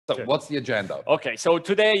So what's the agenda? Okay, so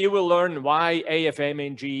today you will learn why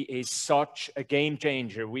AFMNG is such a game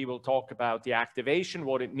changer. We will talk about the activation,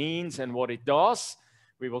 what it means and what it does.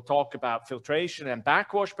 We will talk about filtration and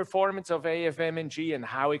backwash performance of AFMNG and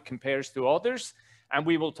how it compares to others. And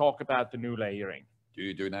we will talk about the new layering. Do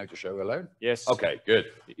you do now to show alone? Yes. Okay, good.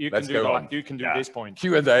 Let's go on. You can do this point.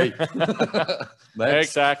 Q&A.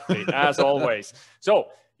 Exactly, as always. So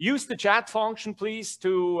use the chat function, please,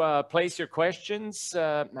 to place your questions.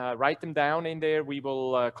 Write them down in there. We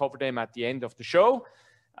will cover them at the end of the show.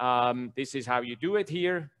 This is how you do it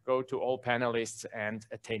here. Go to all panelists and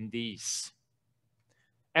attendees.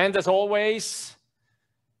 And as always,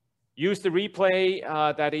 use the replay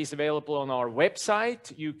that is available on our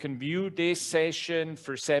website. You can view this session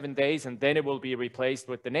for 7 days, and then it will be replaced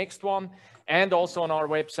with the next one. And also on our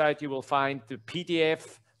website, you will find the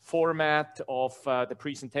PDF format of the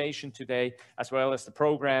presentation today, as well as the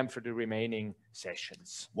program for the remaining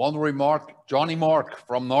sessions. One remark, Johnny Mark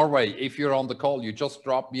from Norway, if you're on the call, you just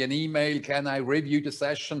drop me an email. Can I review the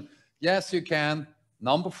session? Yes, you can.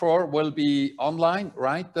 Number 4 will be online,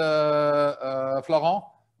 right, Florent?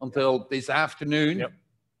 Until this afternoon, yep.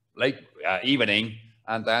 Late evening,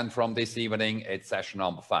 and then from this evening, it's session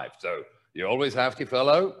number 5. So you always have to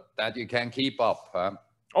follow that you can keep up.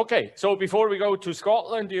 Okay, so before we go to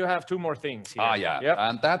Scotland, you have 2 more things here. Yeah, yep.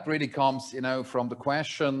 And that really comes, from the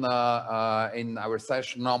question in our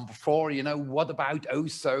session number 4, what about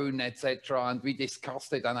ozone, etc. And we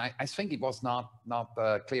discussed it, and I think it was not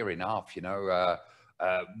clear enough,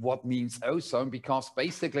 what means ozone, because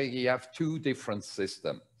basically you have 2 different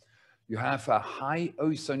systems. You have a high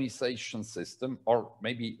ozonization system, or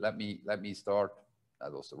maybe let me start,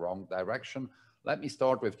 that was the wrong direction. Let me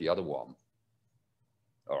start with the other one.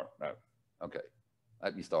 Or no, okay,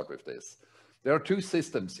 let me start with this. There are 2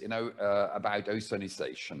 systems, about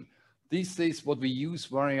ozonization. This is what we use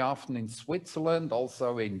very often in Switzerland,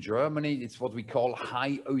 also in Germany. It's what we call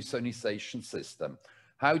high ozonization system.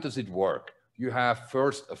 How does it work? You have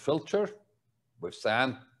first a filter with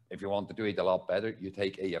sand. If you want to do it a lot better, you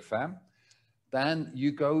take AFM. Then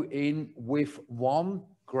you go in with 1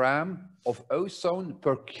 gram of ozone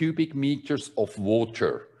per cubic meters of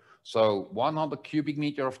water. So 100 cubic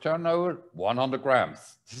meter of turnover, 100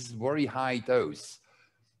 grams. This is very high dose.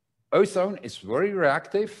 Ozone is very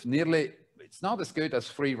reactive, it's not as good as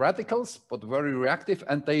free radicals, but very reactive,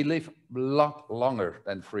 and they live a lot longer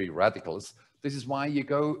than free radicals. This is why you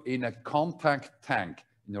go in a contact tank,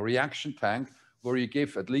 in a reaction tank, where you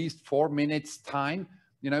give at least 4 minutes time,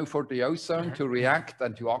 for the ozone to react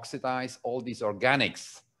and to oxidize all these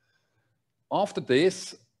organics. After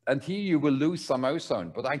this, and here you will lose some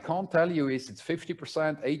ozone, but I can't tell you is it's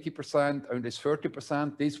 50%, 80%, only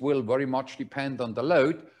 30%. This will very much depend on the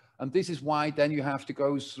load. And this is why then you have to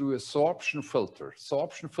go through a sorption filter.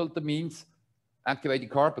 Sorption filter means activated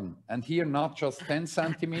carbon. And here, not just 10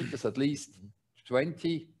 centimeters, at least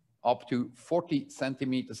 20 up to 40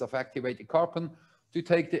 centimeters of activated carbon to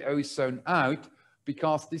take the ozone out,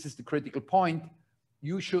 because this is the critical point.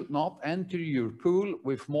 You should not enter your pool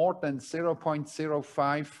with more than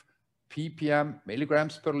 0.05 ppm,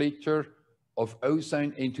 milligrams per liter of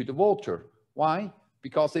ozone into the water. Why?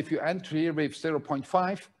 Because if you enter here with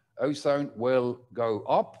 0.5, ozone will go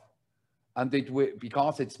up, and it will,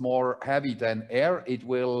 because it's more heavy than air, it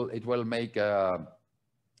will make a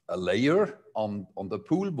layer on the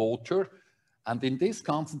pool water, and in this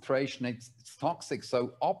concentration it's toxic.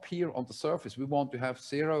 So up here on the surface we want to have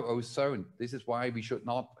 0 ozone. This is why we should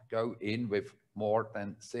not go in with more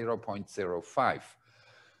than 0.05.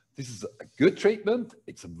 This is a good treatment.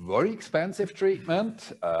 It's a very expensive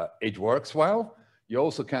treatment. It works well. You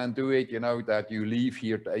also can do it, that you leave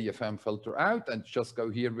here the AFM filter out and just go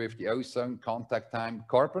here with the ozone contact time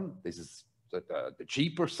carbon. This is the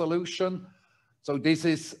cheaper solution. So this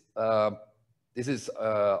is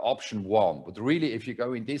option 1. But really, if you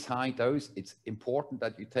go in this high dose, it's important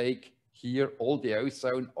that you take here all the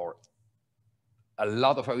ozone, or a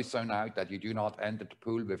lot of ozone out, that you do not enter the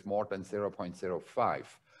pool with more than 0.05.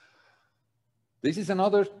 This is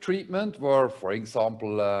another treatment where, for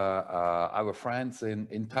example, our friends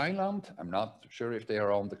in Thailand, I'm not sure if they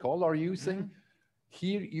are on the call, are using.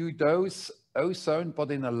 Here you dose ozone, but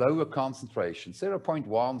in a lower concentration, 0.1,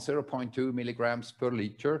 0.2 milligrams per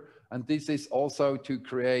liter. And this is also to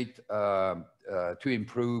create, to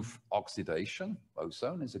improve oxidation.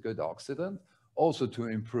 Ozone is a good oxidant. Also to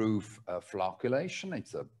improve flocculation.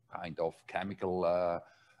 It's a kind of chemical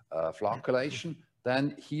flocculation.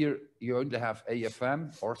 Then here you only have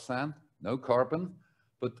AFM or sand, no carbon.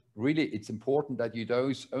 But really it's important that you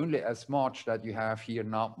dose only as much that you have here,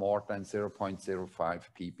 not more than 0.05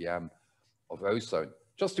 ppm of ozone.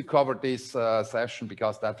 just to cover this session,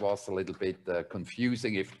 because that was a little bit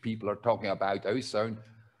confusing if people are talking about ozone.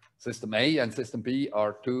 System A and System B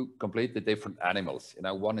are two completely different animals. You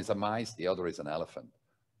know, one is a mice, the other is an elephant.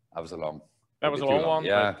 That was a long one,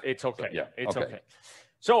 yeah. But it's okay. So, yeah. It's okay.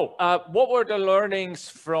 So what were the learnings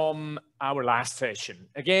from our last session?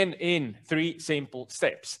 Again, in 3 simple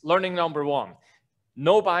steps. Learning number 1,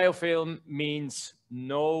 no biofilm means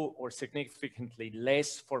no or significantly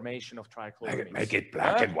less formation of trichloramine. Make it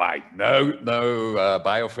black and white. No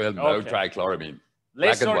biofilm, no trichloramine.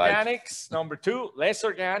 Less organics, number 2, less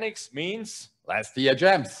organics means? Less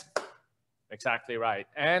THMs. Exactly right.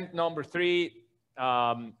 And number 3,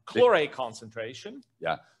 chlorate concentration.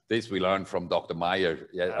 Yeah, this we learned from Dr. Meyer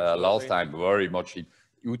last time. Very much,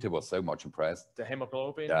 Ute was so much impressed. The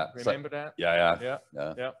hemoglobin, remember that? Yeah.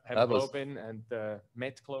 Hemoglobin and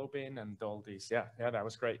metglobin and all these. Yeah, that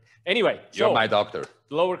was great. Anyway, you're my doctor.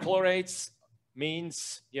 Lower chlorates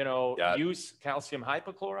means, you know, use calcium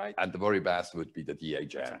hypochlorite. And the very best would be the DHM.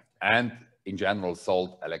 Exactly. And in general,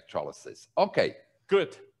 salt electrolysis. Okay.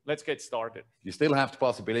 Good. Let's get started. You still have the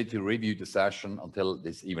possibility to review the session until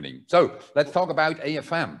this evening. So let's talk about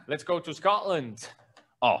AFM. Let's go to Scotland.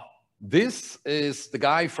 Oh, this is the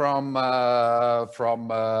guy from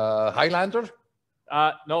Highlander?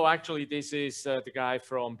 No, actually, this is the guy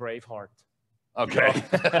from Braveheart. Okay.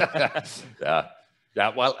 Yeah,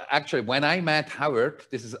 well, actually, when I met Howard,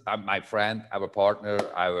 this is my friend, our partner,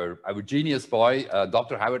 our genius boy,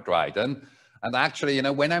 Dr. Howard Dryden. And actually, you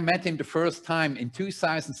know, when I met him the first time in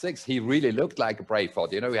 2006, he really looked like a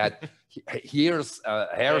Braveheart. You know, he had hairs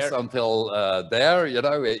until there, you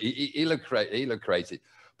know, he looked crazy.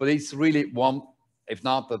 But he's really one, if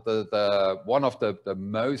not one of the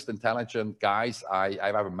most intelligent guys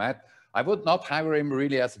I've ever met. I would not hire him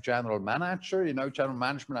really as a general manager. You know, general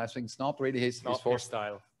management, I think it's not really his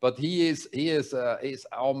style. But he is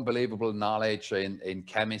unbelievable knowledge in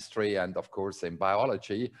chemistry and of course in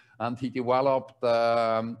biology. And he developed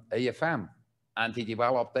AFM and he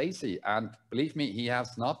developed AC. And believe me, he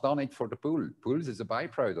has not done it for the pool. Pools is a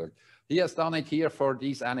byproduct. He has done it here for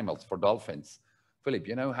these animals, for dolphins. Philip,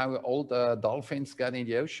 you know how old dolphins get in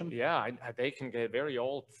the ocean? Yeah, they can get very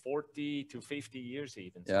old, 40 to 50 years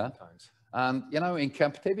even sometimes. And, you know, in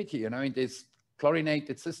captivity, you know, in this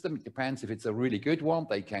chlorinated system, it depends if it's a really good one,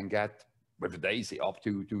 they can get with a daisy up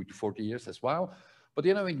to 40 years as well. But,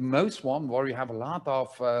 you know, in most one where you have a lot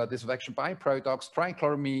of disinfection byproducts,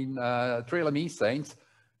 trichloramine, trilomethanes,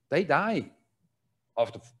 they die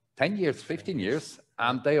after 10 years, 15 years,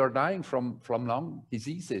 and they are dying from lung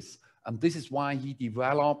diseases. And this is why he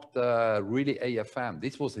developed really AFM.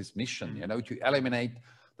 This was his mission, you know, to eliminate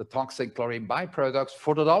the toxic chlorine byproducts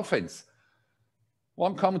for the dolphins.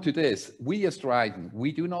 One comment to this, we as Dryden,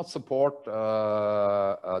 we do not support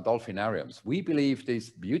dolphinariums. We believe these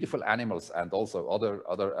beautiful animals and also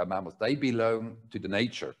other mammals, they belong to the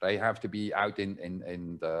nature. They have to be out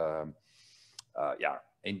in the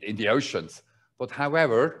oceans. But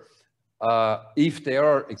however, if there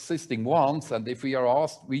are existing ones, and if we are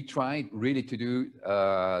asked, we try really to do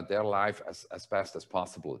their life as best as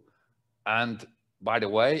possible. And by the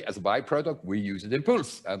way, as a byproduct, we use it in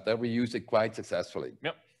pools, and then we use it quite successfully.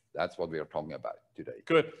 Yep. That's what we are talking about today.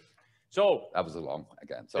 Good. So that was a long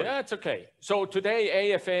again. Sorry. Yeah, it's okay. So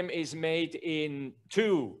today AFM is made in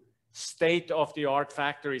 2 state-of-the-art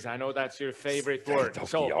factories. I know that's your favorite word.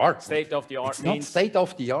 State-of-the-art. State-of-the-art it's means not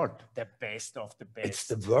state-of-the-art. The best of the best. It's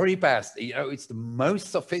the very best. You know, it's the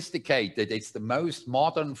most sophisticated. It's the most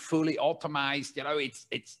modern, fully automized. You know,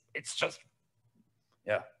 it's just,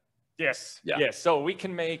 yeah. Yes. Yeah. Yes. So we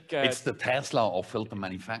can make. It's the Tesla of filter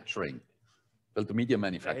manufacturing, filter media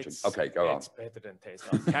manufacturing. Okay, go on. It's better than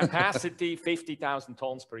Tesla. Capacity 50,000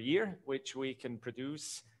 tons per year, which we can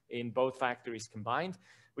produce in both factories combined.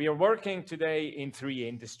 We are working today in 3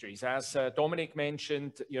 industries. As Dominic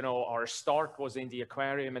mentioned, you know, our start was in the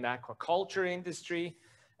aquarium and aquaculture industry,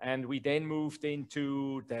 and we then moved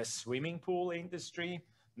into the swimming pool industry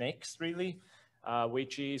next, really,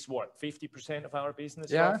 which is what, 50% of our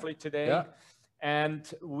business roughly today. Yeah.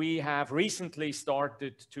 And we have recently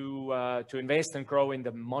started to invest and grow in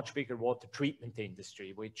the much bigger water treatment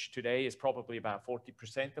industry, which today is probably about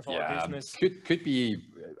 40% of our business. Could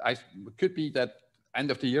be that end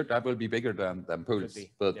of the year that will be bigger than pools.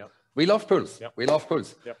 But we love pools. Yep. We love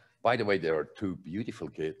pools. Yep. By the way, there are 2 beautiful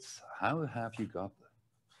kids. How have you got them?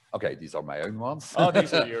 Okay, these are my own ones. Oh,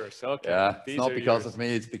 these are yours. Okay. Yeah, it's not because of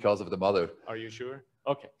me, it's because of the mother. Are you sure?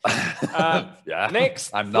 Okay. Yeah.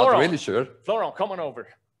 Next, I'm not really sure. Florent, come on over.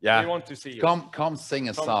 Yeah. We want to see you. Come sing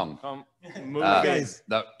a song. Come. Guys.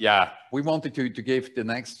 No, yeah, we wanted to give the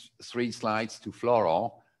next 3 slides to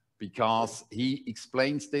Florent because he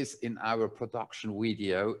explains this in our production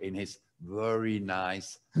video in his very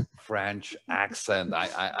nice French accent.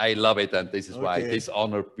 I love it, and this is why this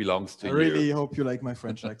honor belongs to you. I really hope you like my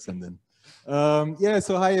French accent then. Yeah,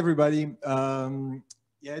 so hi everybody.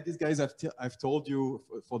 Yeah, these guys, I've told you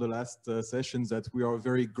for the last sessions that we are a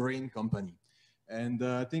very green company. And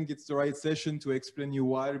I think it's the right session to explain you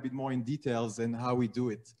why a bit more in details and how we do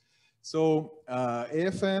it. So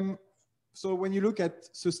AFM, so when you look at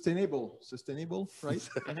sustainable, right?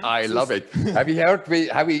 I love it. Have you heard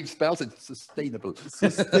how he spells it? Sustainable.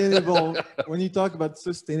 Sustainable. When you talk about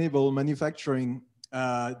sustainable manufacturing,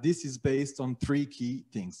 this is based on 3 key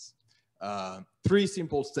things. 3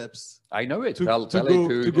 simple steps. I know it.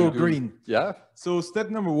 To go green. Yeah. So step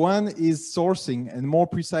number 1 is sourcing, and more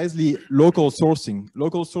precisely, local sourcing.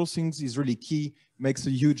 Local sourcing is really key, makes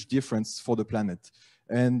a huge difference for the planet.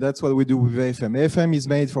 And that's what we do with AFM. AFM is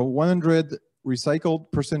made from 100%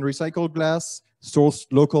 recycled glass, sourced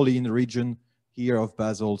locally in the region here of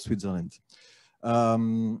Basel, Switzerland.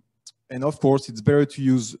 And of course, it's better to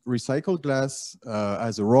use recycled glass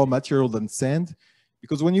as a raw material than sand,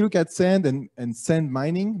 because when you look at sand and sand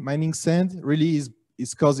mining sand really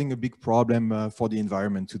is causing a big problem for the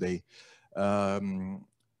environment today.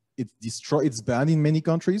 It's banned in many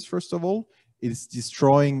countries, first of all. It's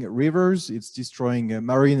destroying rivers, it's destroying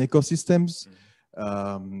marine ecosystems.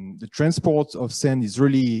 The transport of sand is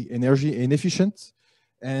really energy inefficient.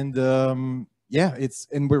 And yeah,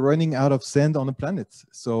 and we're running out of sand on the planet.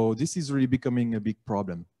 So this is really becoming a big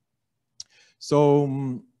problem. So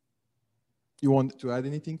you want to add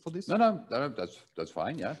anything for this? No, that's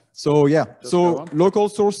fine, yeah. So yeah, so local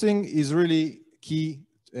sourcing is really key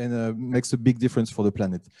and makes a big difference for the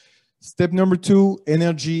planet. Step number 2,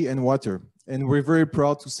 energy and water. And we're very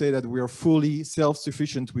proud to say that we are fully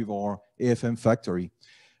self-sufficient with our AFM factory.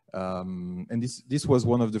 And this was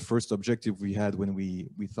one of the first objectives we had when we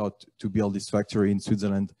thought to build this factory in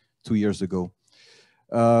Switzerland 2 years ago.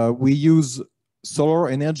 We use solar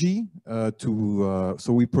energy so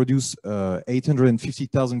we produce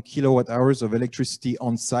 850,000 kilowatt hours of electricity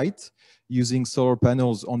on site using solar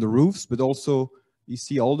panels on the roofs, but also you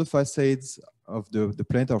see all the facades of the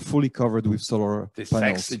plant are fully covered with solar panels.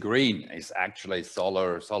 Sexy green is actually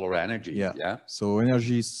solar energy. Yeah. So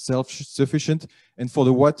energy is self-sufficient. And for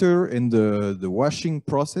the water and the washing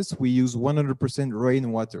process, we use 100%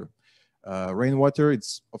 rainwater. Rainwater,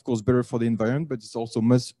 it's of course better for the environment, but it's also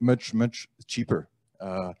much cheaper.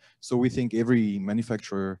 So we think every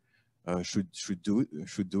manufacturer should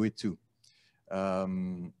do it too.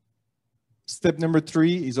 Step number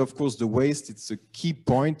 3 is of course the waste. It's a key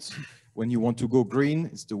point when you want to go green.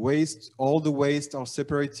 It's the waste. All the waste are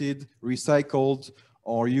separated, recycled,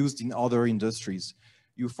 or used in other industries.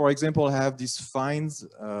 You, for example, have these fines,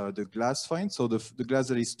 the glass fine, so the glass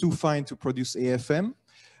that is too fine to produce AFM.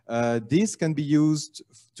 This can be used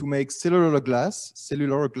to make cellular glass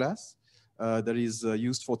that is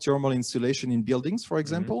used for thermal insulation in buildings, for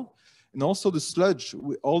example. And also the sludge,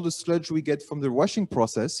 all the sludge we get from the washing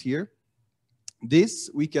process here, this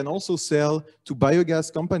we can also sell to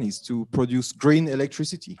biogas companies to produce green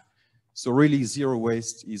electricity. So really zero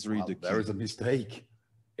waste is really the key. There is a mistake.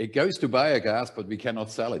 It goes to biogas, but we cannot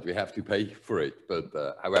sell it. We have to pay for it. But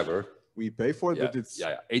however, we pay for it, but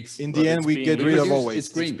it's in the end we get rid of all waste. It's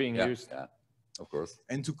green. It's being used. Yeah, of course.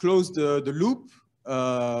 And to close the loop,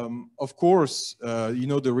 of course, you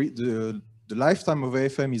know, the lifetime of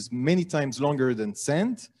AFM is many times longer than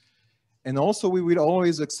sand. And also we will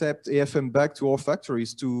always accept AFM back to our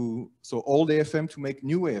factories so old AFM to make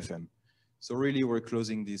new AFM. So really we're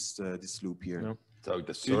closing this loop here. Yeah. So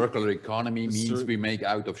the circular economy means we make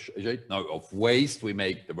out of waste, we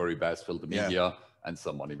make the very best filter media and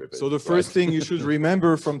some money with it. So the first thing you should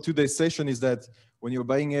remember from today's session is that when you're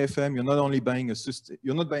buying AFM, you're not only buying a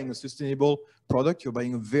sustainable product, you're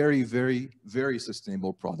buying a very, very, very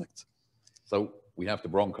sustainable product. So we have the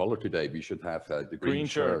wrong color today. We should have the green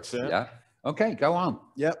shirts. Yeah. Okay, go on.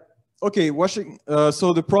 Yeah. Okay, washing.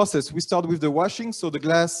 So the process, we start with the washing. So the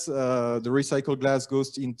glass, the recycled glass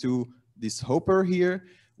goes into this hopper here.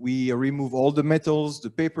 We remove all the metals,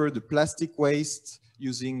 the paper, the plastic waste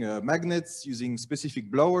using magnets, using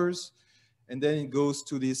specific blowers. And then it goes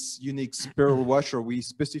to this unique spiral washer we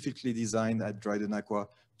specifically designed at Dryden Aqua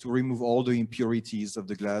to remove all the impurities of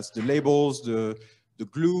the glass, the labels, the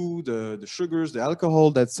glue, the sugars, the alcohol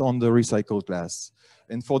that's on the recycled glass.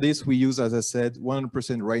 And for this, we use, as I said,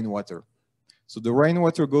 100% rainwater. So the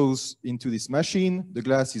rainwater goes into this machine, the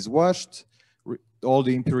glass is washed, all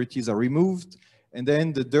the impurities are removed, and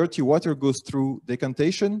then the dirty water goes through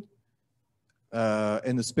decantation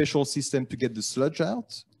and a special system to get the sludge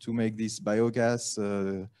out, to make this biogas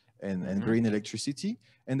and green electricity.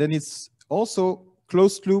 And then it's also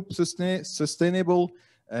closed loop, sustainable.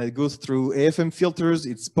 It goes through AFM filters,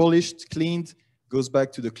 it's polished, cleaned, goes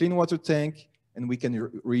back to the clean water tank, and we can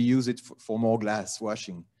reuse it for more glass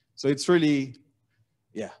washing. So it's really,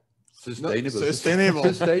 yeah. Sustainable. Sustainable.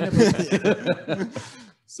 Sustainable.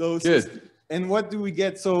 So, Good. and what do we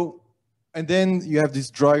get? So, and then you have this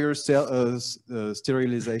dryer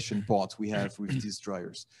sterilization part we have with these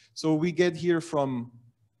dryers. So we get here from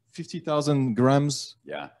 50,000 grams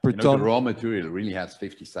per ton. The raw material really has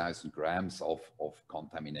 50,000 grams of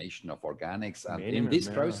contamination of organics. And in this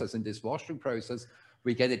process, in this washing process,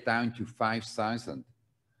 we get it down to 5,000.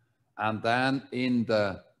 And then in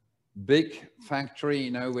the big factory,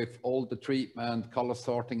 you know, with all the treatment, color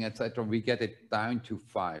sorting, etc., we get it down to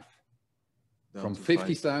 5. From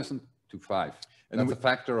 50,000 to 5. And that's a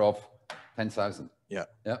factor of 10,000. Yeah.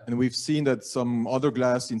 And we've seen that some other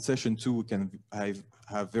glass in session 2 can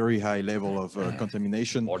have very high level of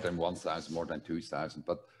contamination. More than 1,000, more than 2,000.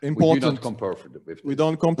 But important, we do not compare with this. We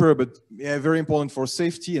don't compare, but yeah, very important for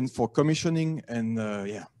safety and for commissioning. And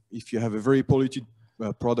yeah, if you have a very polluted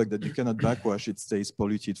product that you cannot backwash, it stays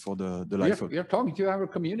polluted for the life of it. We are talking to our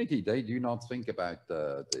community. They do not think about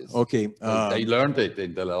this. Okay. They learned it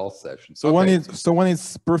in the last session. So when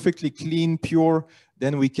it's perfectly clean, pure,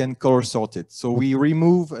 then we can color sort it. So we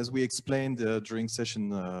remove, as we explained during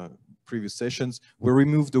previous sessions, we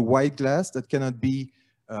remove the white glass that cannot be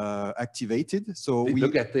activated. So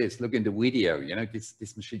look at this. Look in the video. You know,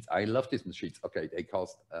 these machines. I love these machines. Okay, they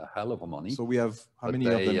cost a hell of a money. So we have how many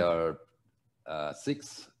of them? They are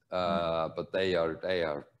 6, but they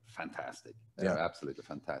are fantastic. They are absolutely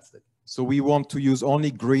fantastic. So we want to use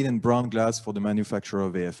only green and brown glass for the manufacture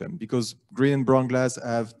of AFM, because green and brown glass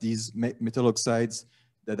have these metal oxides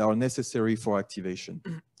that are necessary for activation.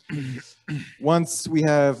 When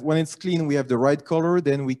it's clean, we have the right color,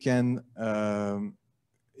 then we can,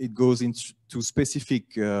 it goes into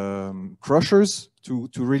specific crushers to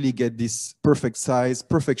really get this perfect size,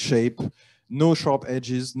 perfect shape, no sharp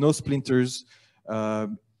edges, no splinters.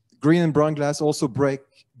 Green and brown glass also break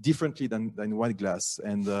differently than white glass.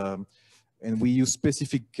 And we use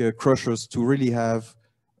specific crushers to really have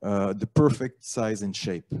the perfect size and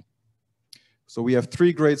shape. So we have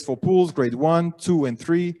 3 grades for pools, grade 1, 2, and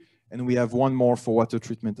 3, and we have 1 more for water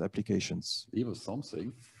treatment applications. Leave us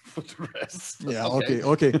something for the rest. Yeah,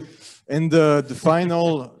 okay. And the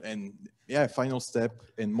final step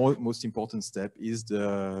and most important step is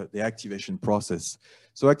the activation process.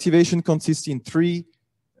 So activation consists in 3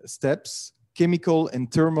 steps: chemical and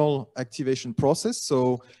thermal activation process.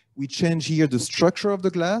 So we change here the structure of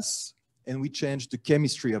the glass and we change the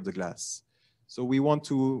chemistry of the glass. So we want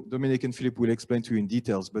to, Dominic and Philip will explain to you in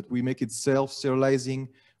details, but we make it self-sterilizing,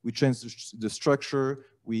 we change the structure,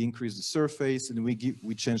 we increase the surface, and we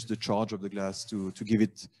change the charge of the glass to give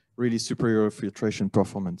it really superior filtration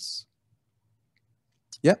performance.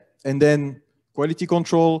 Yeah, and then quality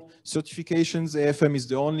control, certifications. AFM is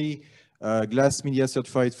the only glass media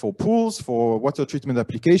certified for pools, for water treatment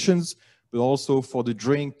applications, but also for the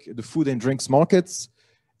food and drinks markets.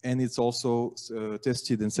 And it's also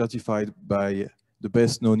tested and certified by the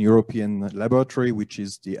best known European laboratory, which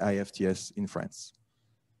is the IFTS in France.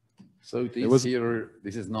 So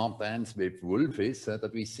this is not dance with Wolfis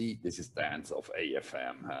that we see. This is dance of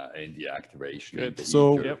AFM in the activation. Good.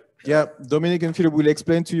 So yeah, Dominic and Philip will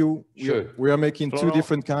explain to you. Sure. We are making 2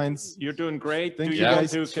 different kinds. You're doing great. Thank you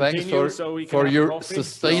guys. want to Thanks continue so we can for have your coffee?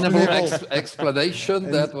 sustainable explanation.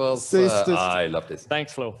 That was I love this.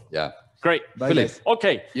 Thanks, Flo. Yeah. Great. Philip,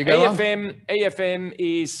 okay, you go AFM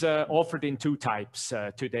is offered in 2 types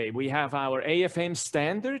today. We have our AFM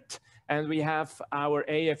standard and we have our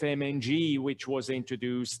AFM NG, which was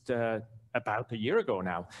introduced about a year ago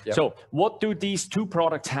now. Yep. So what do these 2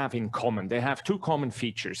 products have in common? They have 2 common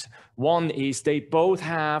features. One is they both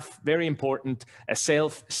have, very important, a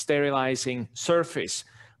self-sterilizing surface,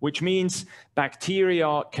 which means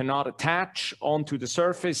bacteria cannot attach onto the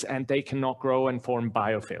surface and they cannot grow and form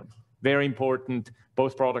biofilm. Very important.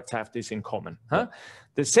 Both products have this in common. Huh?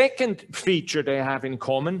 The second feature they have in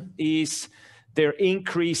common is their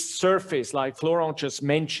increased surface, like Florent just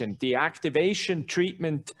mentioned. The activation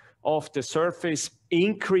treatment of the surface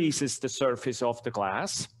increases the surface of the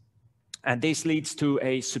glass. And this leads to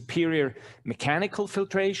a superior mechanical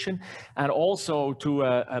filtration and also to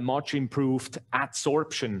a much improved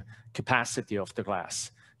adsorption capacity of the glass.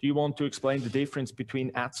 Do you want to explain the difference between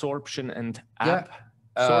adsorption and absorption?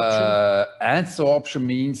 Adsorption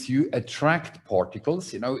means you attract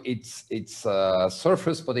particles. You know, it's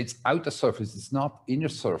surface, but it's outer surface. It's not inner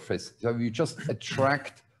surface. So you just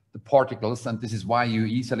attract the particles, and this is why you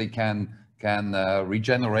easily can can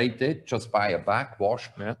regenerate it just by a backwash,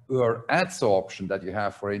 or adsorption that you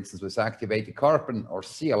have, for instance, with activated carbon or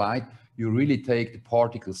zeolite. You really take the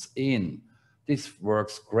particles in. This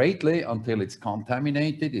works greatly until it's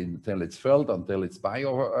contaminated, until it's filled, until it's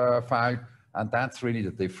biofouled, and that's really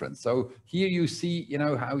the difference. So here you see,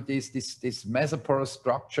 how this mesoporous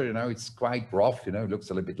structure, it's quite rough, it looks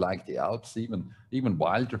a little bit like the Alps, even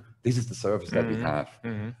wilder. This is the surface that we have.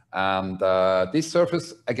 And this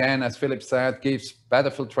surface, again, as Philip said, gives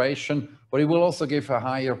better filtration, but it will also give a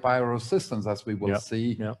higher bioresistance, as we will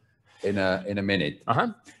see in a minute.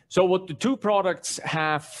 So what the two products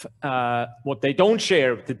have, what they don't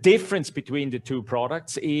share, the difference between the two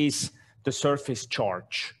products is the surface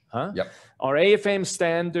charge. Our AFM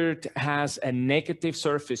standard has a negative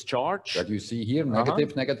surface charge. That you see here,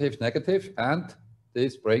 negative, negative, negative, and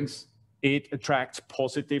this brings... It attracts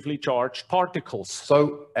positively charged particles.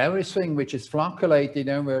 So everything which is flocculated,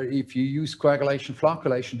 where if you use coagulation,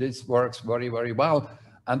 flocculation, this works very, very well.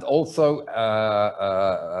 And also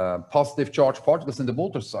positive charged particles in the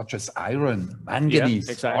water, such as iron,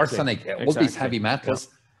 manganese, arsenic, all these heavy metals.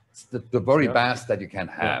 It's the very best that you can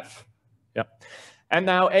have. And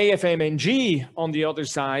now AFMNG, on the other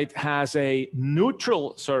side, has a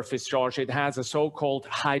neutral surface charge. It has a so-called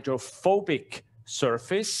hydrophobic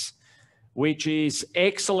surface, which is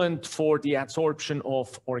excellent for the adsorption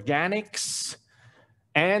of organics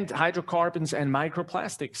and hydrocarbons and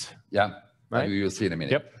microplastics. Right? We will see in a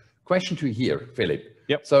minute. Question to you here, Philip.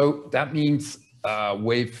 So that means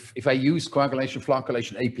if I use coagulation,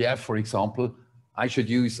 flocculation, APF, for example, I should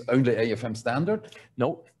use only AFM standard?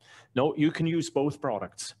 No, you can use both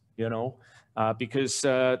products, because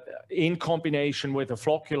in combination with a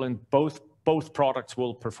flocculant, both products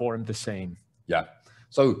will perform the same.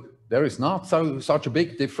 So there is not such a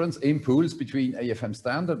big difference in pools between AFM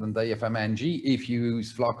standard and AFM NG if you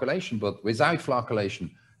use flocculation, but without flocculation,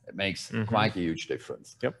 it makes quite a huge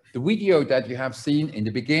difference. The video that you have seen in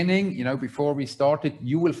the beginning, before we started,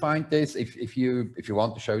 you will find this if you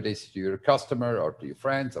want to show this to your customer or to your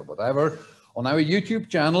friends or whatever, on our YouTube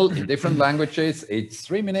channel in different languages. It's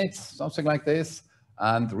 3 minutes, something like this,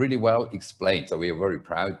 and really well explained. So we are very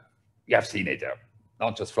proud. You have seen it,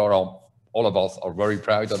 not just Florent. All of us are very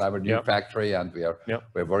proud on our new factory, and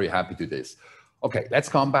we're very happy to this. Okay, let's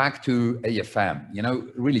come back to AFM.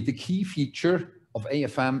 Really the key feature of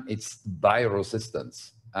AFM, it's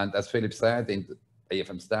bioresistance. And as Philip said, in the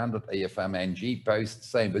AFM standard, AFM NG, both the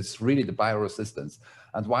same, but it's really the bioresistance.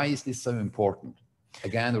 And why is this so important?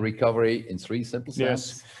 Again, the recovery in 3 simple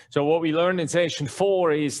steps. So what we learned in session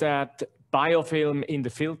 4 is that biofilm in the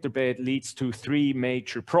filter bed leads to 3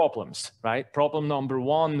 major problems, right? Problem number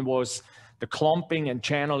 1 was the clumping and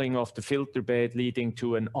channeling of the filter bed, leading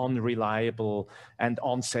to an unreliable and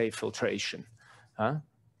unsafe filtration.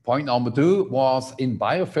 Point number 2 was in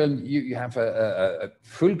biofilm, you have a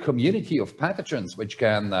full community of pathogens which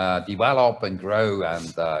can develop and grow. And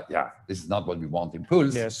this is not what we want in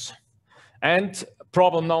pools. And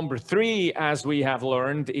problem number 3, as we have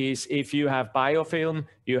learned, is if you have biofilm,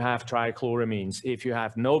 you have trichloramines. If you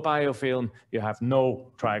have no biofilm, you have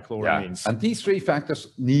no trichloramines. And these 3 factors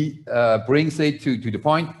brings it to the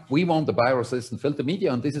point we want the bioresistant filter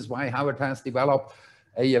media, and this is why Howard has developed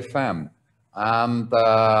AFM. And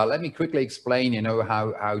let me quickly explain,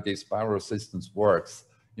 how this bioresistance works.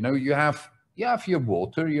 You have your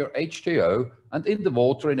water, your H2O, and in the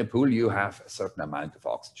water in a pool, you have a certain amount of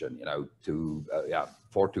oxygen,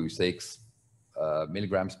 4 to 6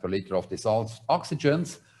 milligrams per liter of dissolved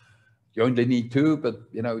oxygens. You only need 2,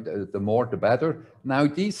 but the more, the better. Now,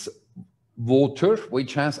 this water,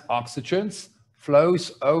 which has oxygens,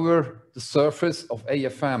 flows over the surface of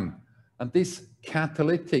AFM. And this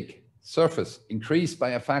catalytic surface increased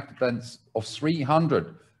by a factor of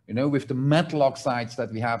 300, with the metal oxides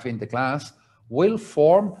that we have in the glass, will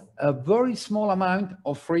form a very small amount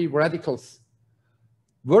of free radicals.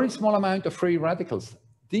 Very small amount of free radicals.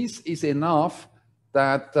 This is enough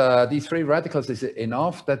that these free radicals is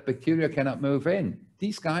enough that bacteria cannot move in.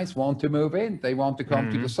 These guys want to move in. They want to come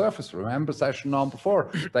to the surface. Remember session number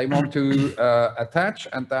 4. They want to attach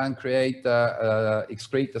and then create,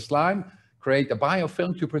 excrete the slime, create a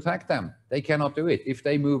biofilm to protect them. They cannot do it. If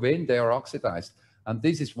they move in, they are oxidized. And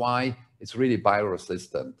this is why it's really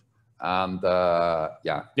bioresistant. And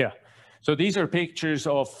so these are pictures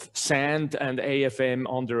of sand and AFM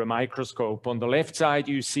under a microscope. On the left side,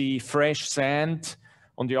 you see fresh sand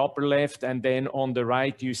on the upper left, and then on the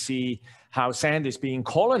right, you see how sand is being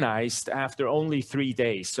colonized after only 3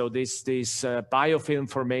 days. So this biofilm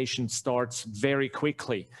formation starts very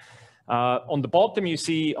quickly. On the bottom, you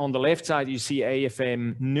see, on the left side, you see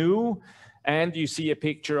AFM new. and you see a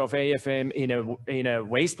picture of AFM in a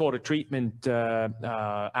wastewater treatment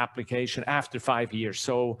application after 5 years.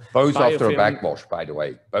 So both after a backwash, by the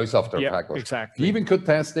way, both after a backwash. Exactly. You even could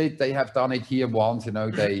test it. They have done it here once. You know,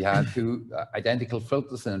 they had two identical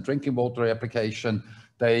filters in a drinking water application.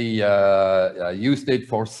 They used it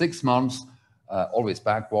for 6 months. Always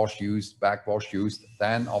backwash used.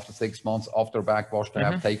 Then after 6 months, after backwash, they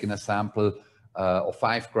have taken a sample of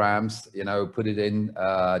 5 grams, you know, put it in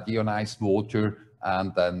deionized water,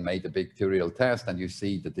 and then made a bacterial test, and you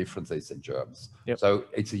see the differences in germs. So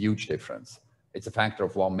it's a huge difference. It's a factor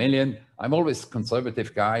of 1 million. I'm always a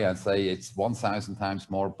conservative guy and say it's 1,000 times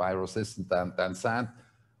more bioresistant than sand,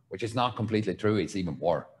 which is not completely true. It's even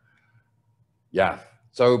more. Yeah.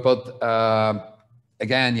 So, but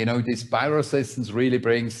again, you know, this bioresistance really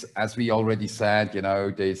brings, as we already said, you know,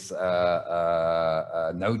 this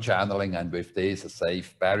no channeling, and with this a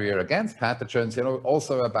safe barrier against pathogens, you know,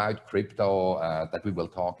 also about crypto that we will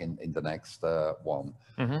talk in the next one.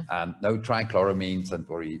 And no trichloramines, and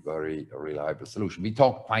very, very reliable solution. We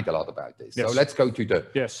talked quite a lot about this. So let's go to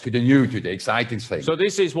the exciting thing. So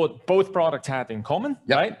this is what both products had in common,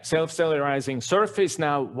 right? Self-sterilizing surface.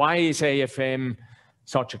 Now, why is AFM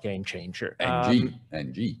such a game changer? NG.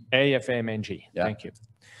 AFM NG. Thank you.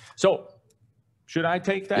 So should I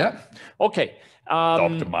take that? Yeah. Okay.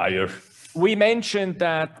 Dr. Meyer. We mentioned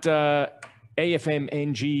that AFM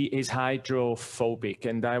NG is hydrophobic,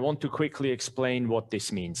 and I want to quickly explain what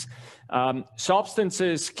this means.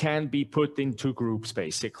 Substances can be put in 2 groups,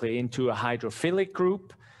 basically, into a hydrophilic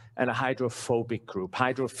group and a hydrophobic group.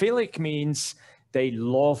 Hydrophilic means they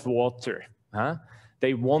love water.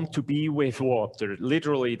 They want to be with water.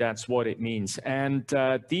 Literally, that's what it means. And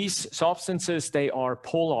these substances, they are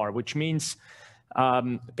polar, which means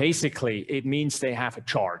basically it means they have a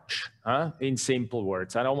charge, in simple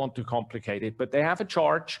words. I don't want to complicate it, but they have a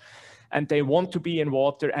charge and they want to be in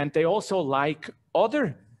water, and they also like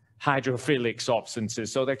other hydrophilic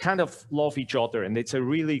substances. So they kind of love each other, and it's a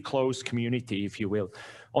really close community, if you will.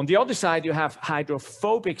 On the other side, you have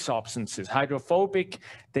hydrophobic substances. Hydrophobic,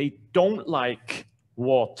 they don't like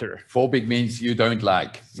water. Phobic means you don't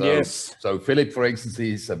like. So, so Philip, for instance,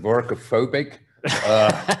 is a workophobic.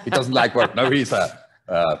 He doesn't like work. No, he's a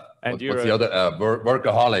what's the other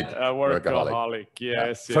workaholic. Workaholic.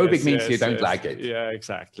 Yes. Phobic means you don't like it. Yeah,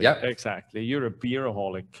 exactly. Yeah, exactly. You're a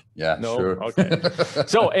beeraholic. Yeah, no? Sure. Okay.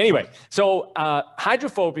 So anyway, so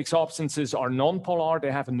hydrophobic substances are non-polar.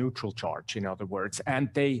 They have a neutral charge, in other words, and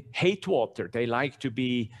they hate water. They like to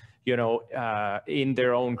be, you know, in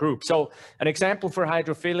their own group. So an example for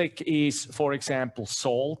hydrophilic is, for example,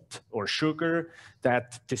 salt or sugar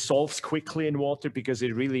that dissolves quickly in water because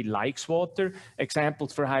it really likes water.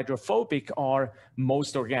 Examples for hydrophobic are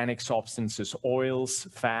most organic substances, oils,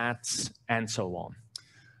 fats, and so on.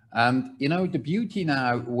 And, you know, the beauty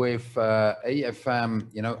now with AFM,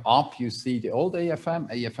 you know, up you see the old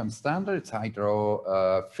AFM standard, it's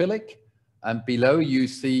hydrophilic. And below you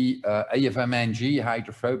see AFM NG,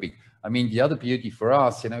 hydrophobic. I mean, the other beauty for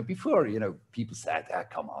us, you know, before, you know, people said,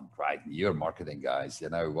 come on, right, you're marketing guys, you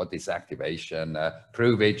know, what is activation?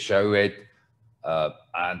 Prove it, show it.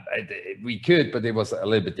 And we could, but it was a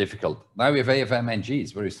little bit difficult. Now with AFM NG,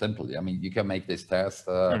 it's very simple. I mean, you can make this test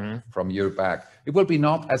from your bag. It will be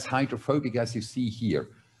not as hydrophobic as you see here.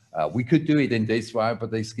 We could do it in this way, but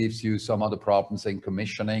this gives you some other problems in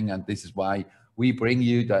commissioning. And this is why we bring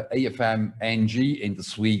you the AFM NG in the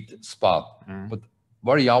sweet spot. But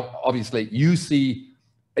very obviously, you see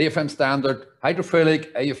AFM standard,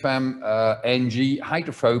 hydrophilic, AFM NG,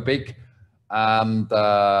 hydrophobic, and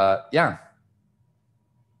yeah,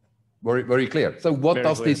 very, very clear. So what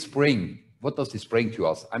does this bring? What does this bring to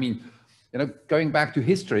us? I mean, you know, going back to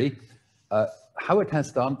history, how it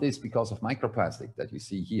has done this because of microplastic that you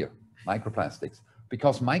see here, microplastics.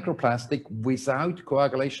 Because microplastic, without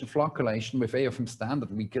coagulation, flocculation, with AFM standard,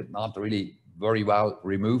 we could not really very well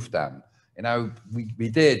remove them. You know, we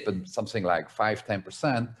did, but something like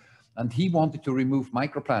 5–10%. And he wanted to remove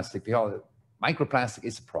microplastic because microplastic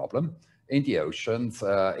is a problem in the oceans,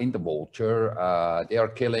 in the water. They are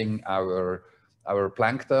killing our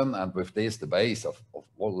plankton, and with this, the base of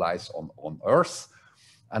all life on Earth.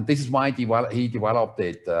 And this is why he developed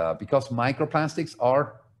it, because microplastics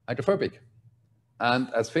are hydrophobic. And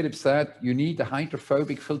as Philip said, you need a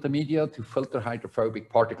hydrophobic filter media to filter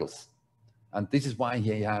hydrophobic particles. And this is why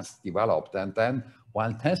he has developed. And then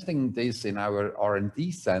while testing this in our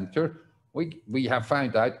R&D center, we have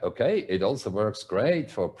found out, okay, it also works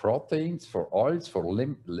great for proteins, for oils, for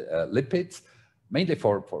lipids, mainly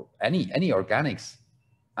for any organics.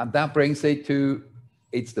 And that brings it to,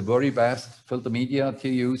 it's the very best filter media to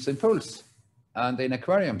use in pools and in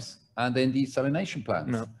aquariums. and in desalination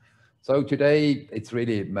plants. No. So today, it's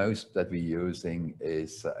really most that we're using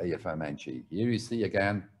is AFM-NG. Here you see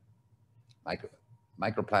again,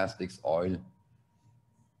 microplastics, oil.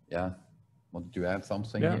 Yeah. Wanted to add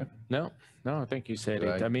something here? No, I think you said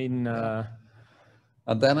Right. it. I mean,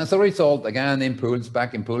 and then as a result, again, impulse,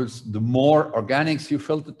 back impulse, the more organics you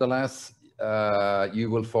filter, the less you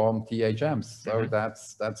will form THMs. So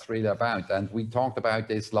that's really about. And we talked about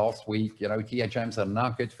this last week. You know, THMs are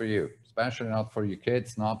not good for you, especially not for your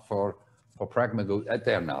kids, not for pregnant.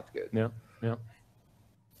 They're not good. Yeah.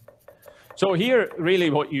 So here, really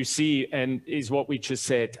what you see and is what we just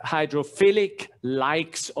said. Hydrophilic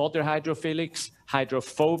likes other hydrophilics.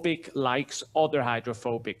 Hydrophobic likes other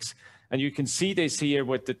hydrophobics. And you can see this here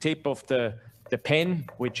with the tip of the pen,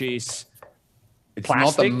 which is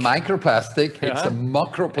plastic. Not a microplastic, it's a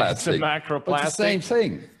macroplastic. It's a macroplastic. But it's the same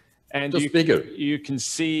thing, and just bigger. You can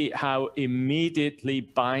see how immediately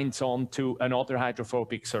binds onto another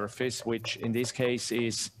hydrophobic surface, which in this case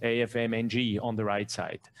is AFM-NG on the right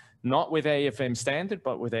side. Not with AFM standard,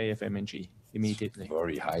 but with AFM-NG immediately. It's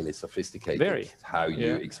very highly sophisticated. Very. How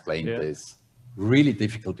you explain this. Really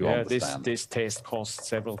difficult to understand. This test costs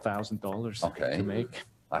several $1,000s to make.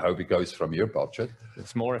 I hope it goes from your budget.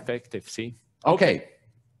 It's more effective, see? Okay.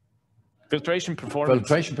 Filtration performance.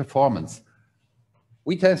 Filtration performance.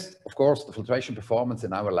 We test, of course, the filtration performance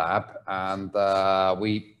in our lab, and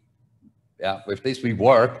with this we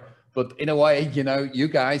work. But in a way, you know, you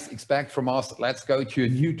guys expect from us, let's go to a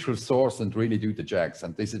neutral source and really do the checks.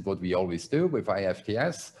 And this is what we always do with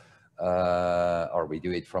IFTS, or we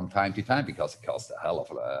do it from time to time because it costs a hell of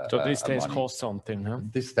a So this test money. costs something, huh?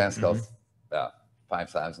 This test costs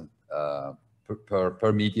 5,000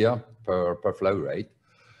 per media, per flow rate.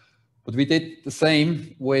 But we did the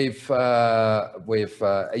same with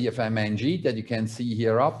AFM-NG that you can see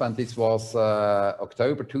here up, and this was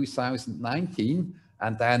October 2019.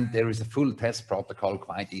 And then there is a full test protocol,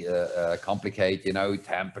 quite complicated, you know,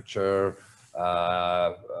 temperature,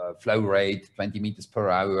 flow rate, 20 meters per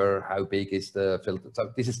hour, how big is the filter.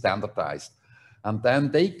 So this is standardized. And then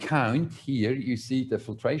they count here, you see the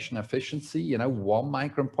filtration efficiency, you know, 1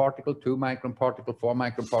 micron particle, 2 micron particle, 4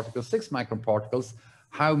 micron particle, 6 micron particles,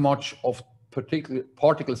 how much of particular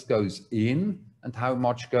particles goes in and how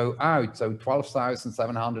much go out. So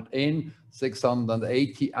 12,700 in,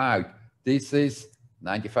 680 out. This is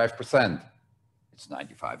 95%. It's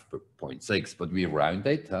 95.6, but we round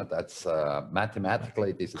it. That's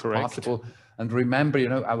mathematically, this is possible. And remember, you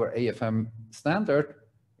know, our AFM standard,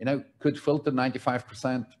 you know, could filter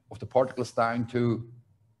 95% of the particles down to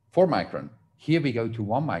 4 micron. Here we go to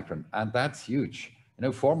 1 micron, and that's huge. You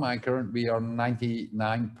know, 4 micron, we are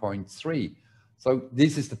 99.3. So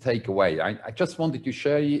this is the takeaway. I just wanted to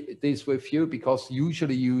share this with you because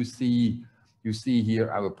usually you see here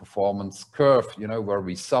our performance curve, you know, where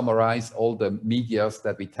we summarize all the medias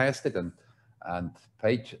that we tested and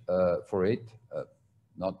paid for it.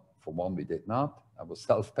 Not for one, we did not. I was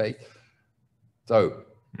self-paid. So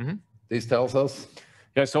this tells us.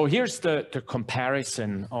 Yeah, so here's the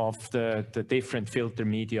comparison of the different filter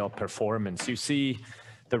media performance. You see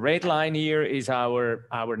the red line here is our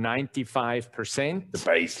 95%. The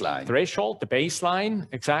baseline. Threshold, the baseline,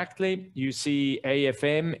 exactly. You see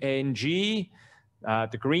AFM-NG,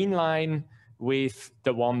 the green line with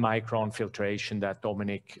the 1 micron filtration that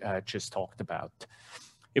Dominic just talked about.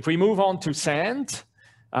 If we move on to sand,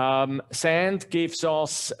 sand gives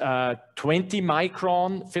us 20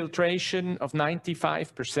 micron filtration of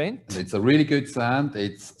 95%. It's a really good sand.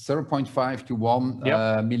 It's 0.5 to 1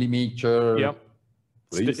 millimeter. Yep.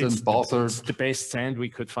 It's the best sand we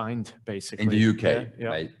could find, basically. In the UK,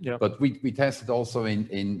 right? Yeah. But we tested also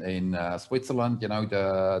in Switzerland, you know,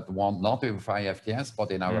 the one not with IFTS,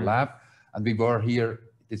 but in our lab. And we were here,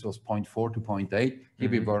 this was 0.4 to 0.8. Here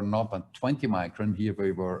we were not at 20 micron, here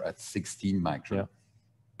we were at 16 micron. Yeah.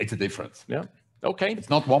 It's a difference. Yeah, okay. It's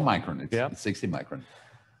not 1 micron, it's 16 micron.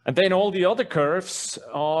 And then all the other curves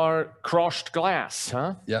are crushed glass,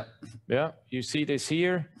 huh? Yeah. Yeah, you see this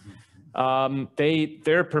here.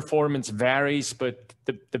 Their performance varies, but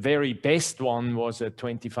the very best one was at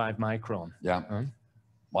 25 micron. Yeah.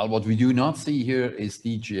 Well, what we do not see here is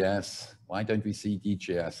DGS. Why don't we see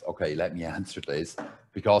DGS? Okay, let me answer this.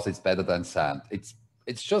 Because it's better than sand. It's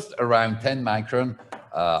just around 10 micron.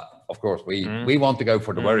 Of course, we want to go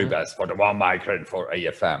for the very best, for the 1 micron for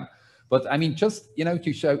AFM. But I mean, just, you know,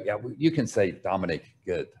 to show, you can say Dominic,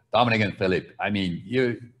 good. Dominic and Philip. I mean,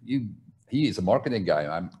 he is a marketing guy.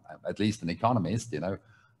 I'm at least an economist, you know.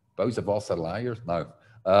 Both of us are liars. No.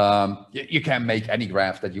 You can make any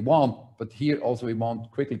graph that you want, but here also we want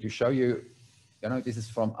quickly to show you, you know, this is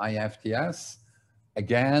from IFTS.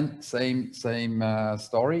 Again, same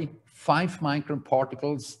story. 5 micron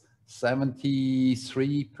particles,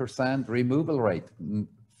 73% removal rate.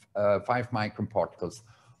 5 micron particles.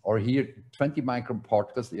 Or here, 20 micron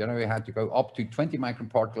particles. You know, you had to go up to 20 micron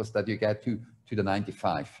particles that you get to the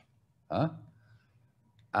 95. Huh?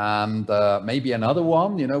 And maybe another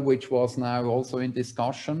one, you know, which was now also in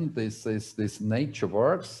discussion. This is this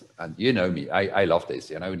NatureWorks, and you know me, I love this.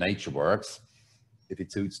 You know, NatureWorks, if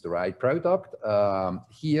it suits the right product.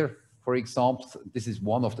 Here, for example, this is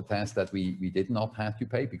one of the tests that we did not have to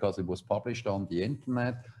pay because it was published on the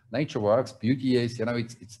internet. NatureWorks, beauty is, you know,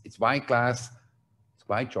 it's white glass. It's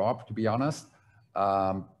quite sharp, to be honest.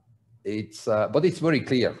 But it's very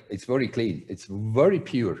clear. It's very clean. It's very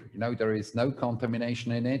pure. You know, there is no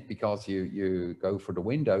contamination in it because you go for the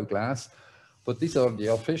window glass. But these are the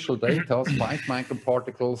official data: 5 micron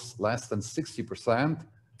particles, less than 60%,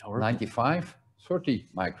 95, 30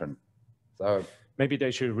 micron. So maybe they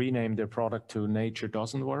should rename their product to Nature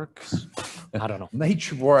Doesn't Work. I don't know.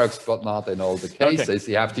 Nature works, but not in all the cases.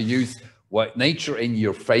 Okay. You have to use what nature in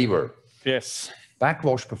your favor. Yes.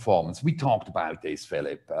 Backwash performance. We talked about this,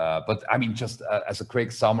 Philip. But I mean, just as a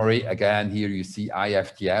quick summary, again, here you see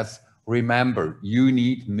IFTS. Remember, you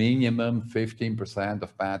need minimum 15%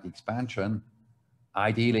 of bad expansion,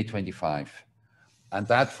 ideally 25. And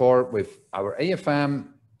that with our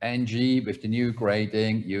AFM NG, with the new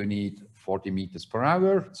grading, you need 40 meters per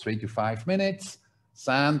hour, 3 to 5 minutes.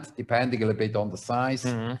 Sand, depending a little bit on the size,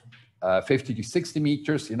 50 to 60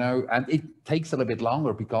 meters, you know, and it takes a little bit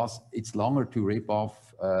longer because it's longer to rip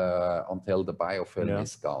off until the biofilm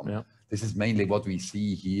is gone. Yeah. This is mainly what we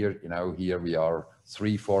see here. You know, here we are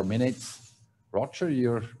 3-4 minutes. Roger,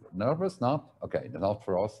 you're nervous? Not? Okay, not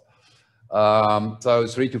for us. So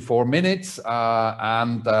 3 to 4 minutes,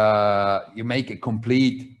 and you make a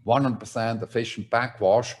complete 100% efficient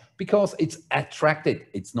backwash because it's attracted,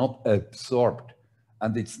 it's not absorbed.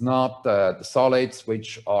 And it's not the solids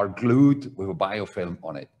which are glued with a biofilm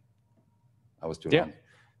on it. I was too long.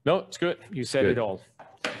 No, it's good. You said it all.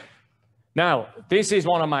 Now, this is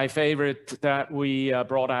one of my favorite that we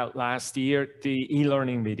brought out last year, the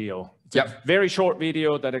e-learning video. It's a very short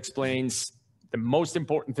video that explains the most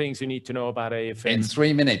important things you need to know about AFM. In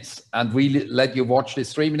 3 minutes. And we let you watch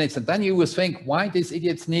this 3 minutes. And then you will think, why these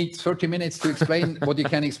idiots need 30 minutes to explain what you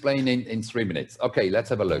can explain in 3 minutes. Okay, let's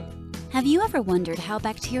have a look. Have you ever wondered how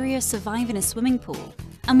bacteria survive in a swimming pool?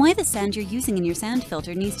 And why the sand you're using in your sand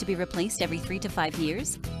filter needs to be replaced every 3 to 5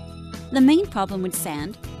 years? The main problem with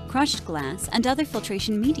sand, crushed glass, and other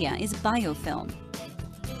filtration media is biofilm.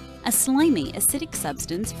 A slimy, acidic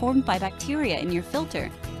substance formed by bacteria in your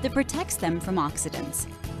filter that protects them from oxidants,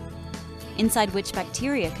 inside which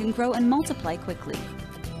bacteria can grow and multiply quickly.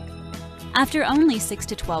 After only 6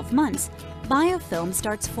 to 12 months, biofilm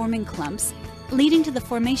starts forming clumps, leading to the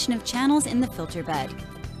formation of channels in the filter bed.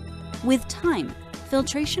 With time,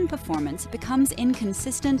 filtration performance becomes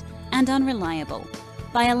inconsistent and unreliable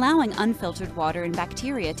by allowing unfiltered water and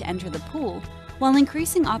bacteria to enter the pool while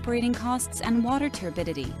increasing operating costs and water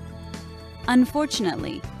turbidity.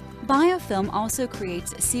 Unfortunately, biofilm also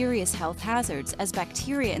creates serious health hazards as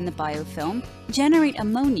bacteria in the biofilm generate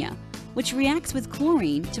ammonia, which reacts with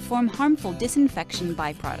chlorine to form harmful disinfection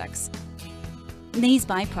byproducts. These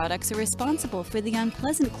byproducts are responsible for the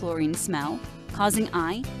unpleasant chlorine smell, causing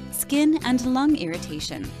eye, skin, and lung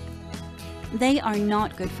irritation. They are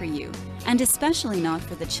not good for you, and especially not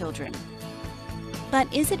for the children.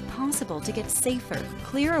 But is it possible to get safer,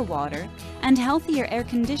 clearer water and healthier air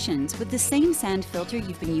conditions with the same sand filter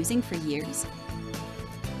you've been using for years?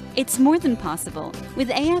 It's more than possible with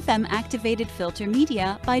AFM activated filter